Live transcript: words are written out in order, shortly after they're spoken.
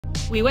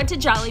We went to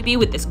Jollibee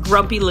with this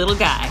grumpy little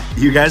guy.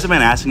 You guys have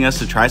been asking us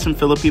to try some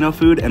Filipino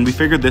food, and we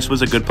figured this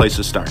was a good place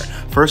to start.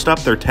 First up,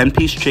 their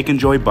 10-piece Chicken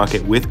Joy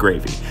bucket with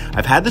gravy.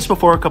 I've had this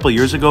before a couple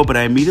years ago, but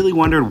I immediately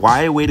wondered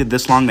why I waited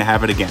this long to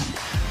have it again.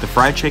 The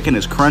fried chicken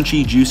is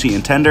crunchy, juicy,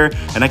 and tender,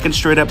 and I can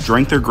straight up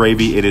drink their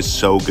gravy. It is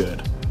so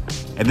good.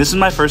 And this is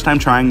my first time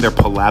trying their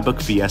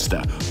Palabok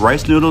Fiesta,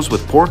 rice noodles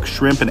with pork,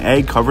 shrimp, and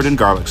egg covered in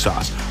garlic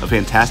sauce, a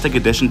fantastic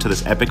addition to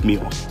this epic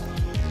meal.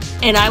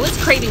 And I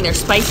was craving their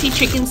spicy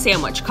chicken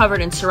sandwich covered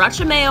in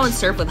sriracha mayo and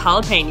served with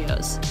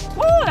jalapenos.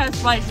 Ooh, that's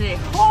spicy.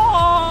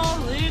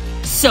 Holy.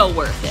 So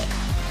worth it.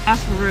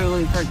 That's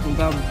really freaking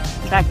good.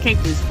 That cake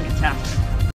is fantastic.